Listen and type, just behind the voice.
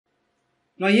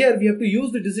Now here we have to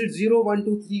use the digits 0, 1,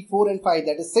 2, 3, 4 and 5,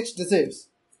 that is 6 digits.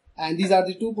 And these are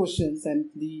the two questions, and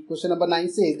the question number 9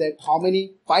 says that how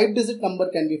many 5-digit number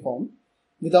can be formed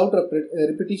without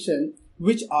repetition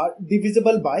which are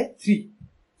divisible by 3.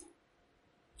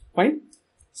 Fine.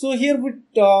 So here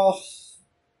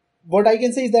what I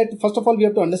can say is that first of all we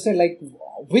have to understand like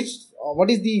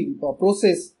what is the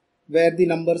process where the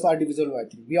numbers are divisible by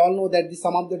 3. We all know that the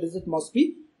sum of the digit must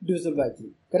be divisible by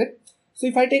 3, correct? So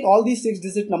if I take all these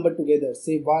 6-digit number together,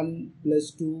 say 1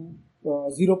 plus 2,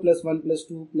 0 plus 1 plus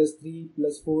 2 plus 3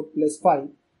 plus 4 plus 5,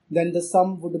 then the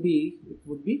sum would be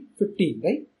 15,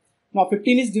 right? Now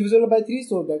 15 is divisible by 3,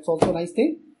 so that's also a nice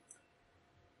thing.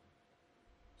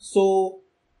 So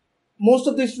most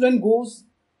of the student goes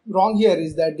wrong here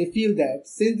is that they feel that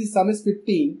since the sum is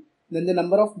 15, then the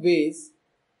number of ways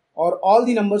or all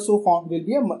the numbers so found will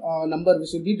be a number which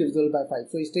will be divisible by 5.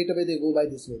 So straight away they go by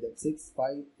this way, that 6, 5,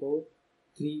 4,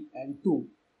 3 and 2.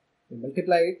 They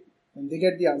multiply it and they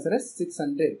get the answer as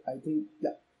 600. I think,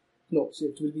 yeah. No, so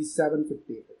it will be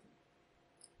 750.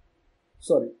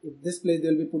 Sorry, at this place they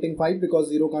will be putting 5 because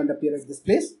 0 can't appear at this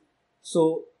place.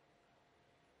 So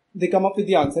they come up with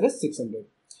the answer as 600.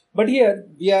 But here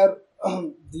we are,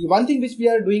 the one thing which we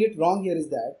are doing it wrong here is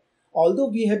that although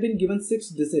we have been given 6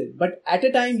 digits, but at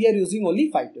a time we are using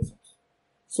only 5 digits.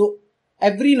 So in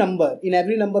every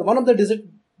number, one of the digits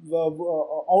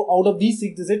out of these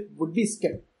 6 digits would be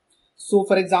skipped. So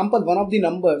for example, one of the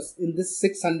numbers in this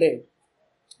 600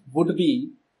 would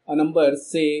be a number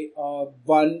say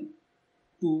 1,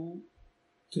 2,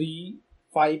 3,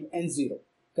 5 and 0,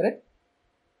 correct?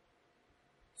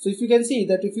 So if you can see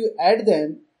that if you add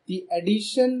them, the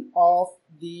addition of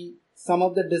the sum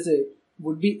of the digit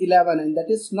would be 11 and that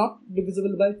is not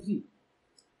divisible by 3.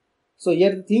 So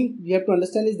here the thing we have to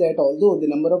understand is that although the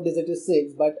number of digits is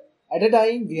 6, but at a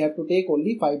time we have to take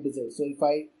only 5 digits. So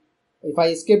if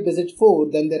I skip digit 4,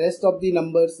 then the rest of the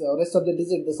numbers, rest of the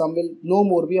digit, the sum will no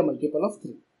more be a multiple of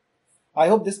 3. I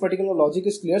hope this particular logic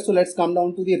is clear. So let's come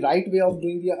down to the right way of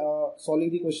doing the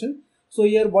solving the question. So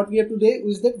here what we have to do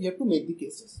is that we have to make the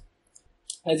cases.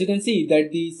 As you can see that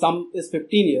the sum is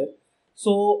 15 here.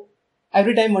 So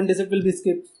every time one digit will be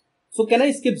skipped. So can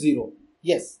I skip 0?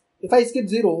 Yes. If I skip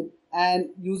 0 and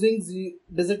using the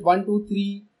digit 1, 2,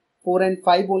 3, 4 and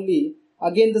 5 only,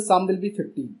 again the sum will be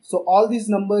 15. So all these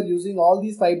numbers using all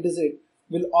these 5 digits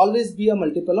will always be a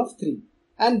multiple of 3,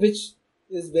 and which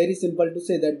is very simple to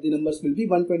say that the numbers will be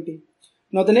 120.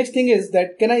 Now the next thing is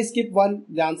that can I skip 1?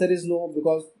 The answer is no,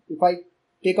 because if I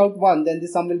take out 1 then the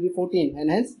sum will be 14 and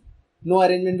hence no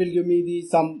arrangement will give me the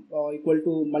sum equal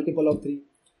to multiple of 3.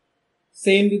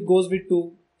 Same goes with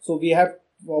 2. So we have,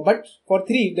 but for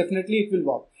 3 definitely it will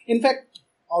work. In fact,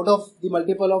 out of the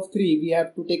multiple of 3 we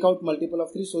have to take out multiple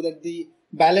of 3 so that the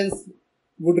balance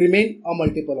would remain a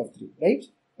multiple of 3, right?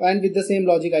 And with the same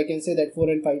logic I can say that 4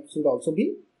 and 5 should also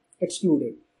be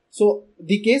excluded. So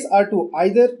the case are two,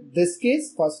 either this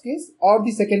case, first case, or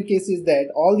the second case is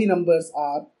that all the numbers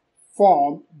are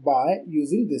formed by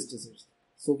using this digits.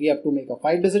 So we have to make a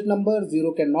 5-digit number,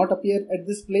 0 cannot appear at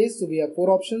this place. So we have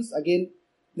 4 options. Again,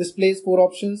 this place 4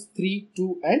 options, 3,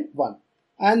 2 and 1.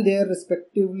 And there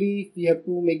respectively we have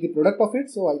to make the product of it.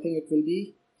 So I think it will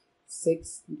be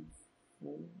 6, it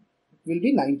will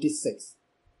be 96.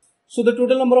 So the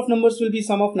total number of numbers will be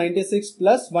sum of 96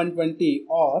 plus 120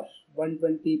 or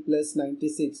 120 plus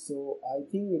 96. So I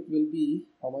think it will be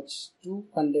how much?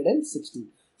 216.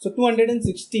 So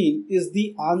 216 is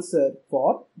the answer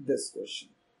for this question.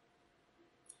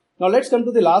 Now let's come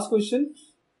to the last question.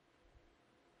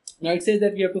 Now it says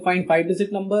that we have to find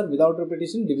 5-digit number without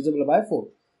repetition divisible by 4.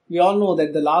 We all know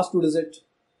that the last 2 digits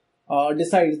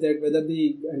decides that whether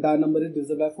the entire number is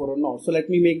divisible by 4 or not. So let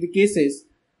me make the cases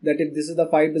that if this is the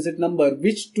 5-digit number,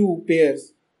 which 2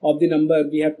 pairs of the number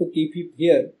we have to keep it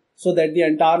here so that the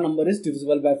entire number is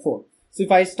divisible by 4. So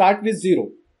if I start with 0,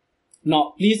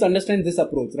 now please understand this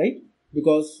approach, right?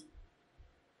 Because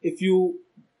if you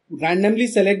randomly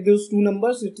select those 2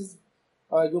 numbers, it is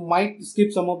you might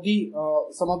skip some of the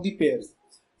pairs.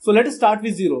 So let us start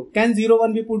with 0. Can 0,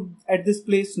 1 be put at this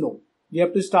place? No. We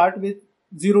have to start with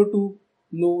 0, 2,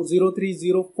 no, 0, 3,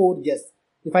 0, 4, yes.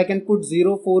 If I can put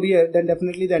 0, 4 here, then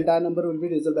definitely the entire number will be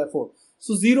divisible by 4.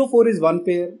 So 0, 4 is 1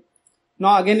 pair.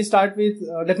 Now again start with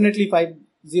definitely 5,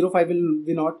 0, 5 will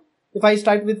be not. If I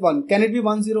start with 1, can it be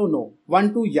 1, 0? No.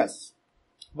 1, 2, yes.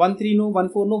 1, 3, no. 1,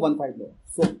 4, no. 1, 5, no.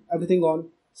 So everything gone.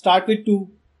 Start with 2.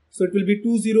 So it will be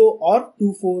 2, 0 or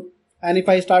 2, 4. And if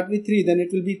I start with 3, then it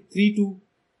will be 3, 2.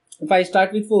 If I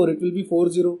start with 4, it will be 4,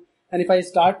 0. And if I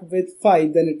start with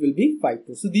 5, then it will be 5,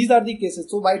 2. So these are the cases.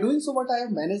 So by doing so, what I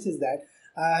have managed is that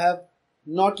I have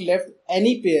not left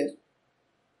any pair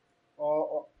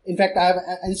in fact, I have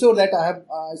ensured that I have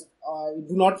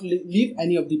do not leave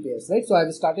any of the pairs, right? So I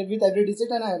have started with every digit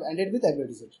and I have ended with every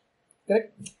digit,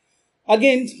 correct?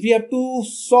 Again, we have to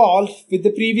solve with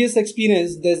the previous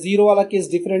experience the zero wala case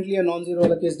differently and non-zero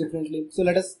wala case differently. So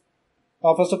let us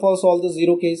first of all solve the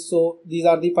zero case. So these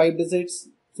are the 5 digits.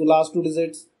 So last 2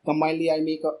 digits combinedly I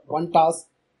make one task.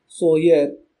 So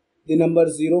here the number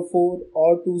 04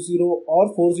 or 20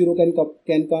 or 40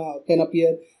 can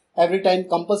appear. Every time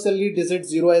compulsorily digit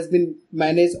 0 has been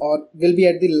managed or will be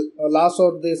at the last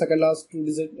or the second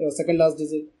last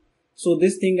digit. So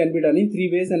this thing can be done in 3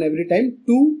 ways, and every time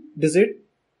 2 digit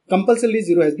compulsorily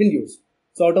 0 has been used.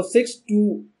 So out of 6,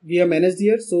 2 we have managed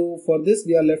here. So for this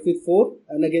we are left with 4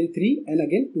 and again 3 and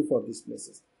again 2 for these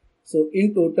places. So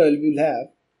in total we will have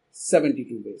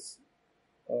 72 ways.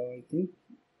 I think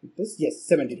it is, yes,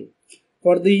 72.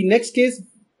 For the next case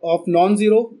of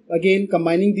non-zero, again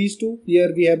combining these two,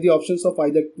 here we have the options of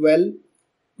either 12,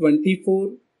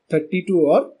 24, 32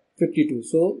 or 52.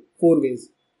 So 4 ways.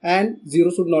 And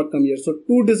 0 should not come here. So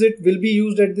 2 digit will be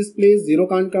used at this place. 0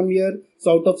 can't come here.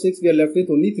 So out of 6 we are left with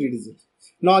only 3 digits.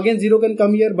 Now again 0 can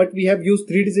come here, but we have used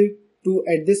 3 digit, 2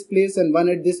 at this place and 1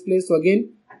 at this place. So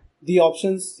again the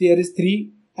options here is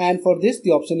 3, and for this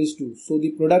the option is 2. So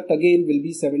the product again will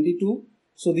be 72.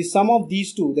 So the sum of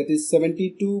these two, that is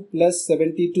 72 plus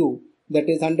 72, that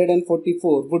is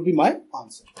 144, would be my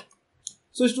answer.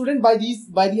 So student, by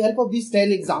the help of these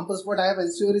 10 examples, what I have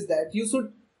ensured is that you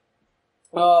should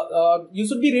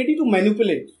be ready to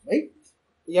manipulate, right?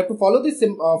 You have to follow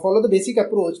the basic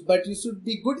approach, but you should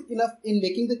be good enough in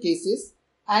making the cases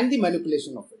and the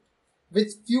manipulation of it.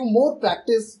 With few more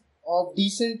practice of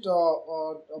decent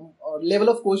level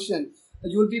of question,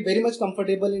 you will be very much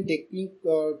comfortable in taking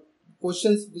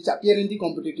questions which appear in the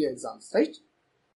competitive exams, right?